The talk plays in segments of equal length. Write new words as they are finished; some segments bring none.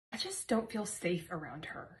just don't feel safe around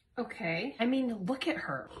her. Okay, I mean, look at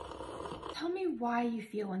her. Tell me why you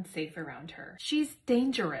feel unsafe around her. She's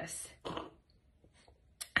dangerous.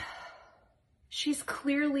 She's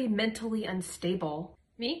clearly mentally unstable.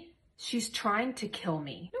 Me? She's trying to kill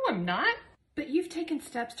me. No, I'm not. But you've taken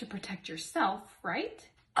steps to protect yourself, right?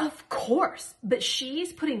 Of course, but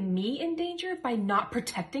she's putting me in danger by not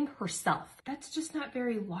protecting herself. That's just not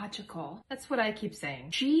very logical. That's what I keep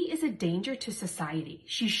saying. She is a danger to society.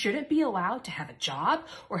 She shouldn't be allowed to have a job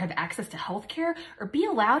or have access to healthcare or be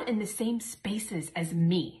allowed in the same spaces as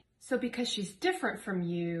me. So because she's different from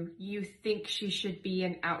you, you think she should be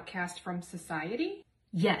an outcast from society?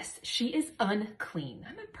 Yes, she is unclean.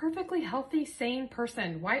 I'm a perfectly healthy, sane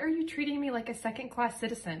person. Why are you treating me like a second-class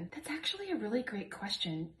citizen? That's actually a really great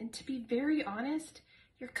question. And to be very honest,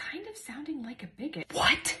 you're kind of sounding like a bigot.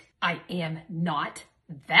 What? I am not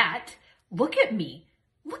that. Look at me.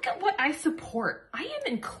 Look at what I support. I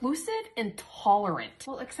am inclusive and tolerant.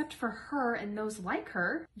 Well, except for her and those like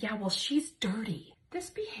her. Yeah, well, she's dirty. This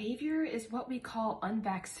behavior is what we call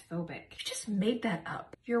unvaxphobic. You just made that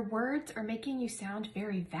up. Your words are making you sound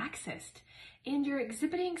very vaxist, and you're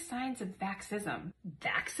exhibiting signs of Vaxism.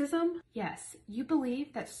 Vaxism? Yes, you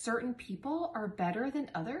believe that certain people are better than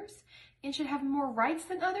others and should have more rights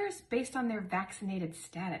than others based on their vaccinated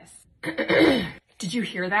status. Did you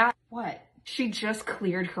hear that? What? She just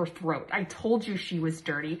cleared her throat. I told you she was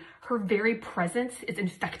dirty. Her very presence is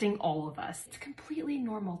infecting all of us. It's completely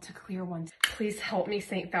normal to clear one's. Please help me,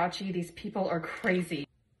 St. Fauci. These people are crazy.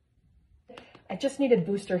 I just need a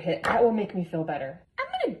booster hit. That will make me feel better. I'm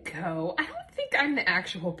gonna go. I don't think I'm the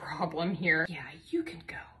actual problem here. Yeah, you can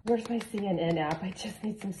go. Where's my CNN app? I just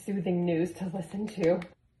need some soothing news to listen to.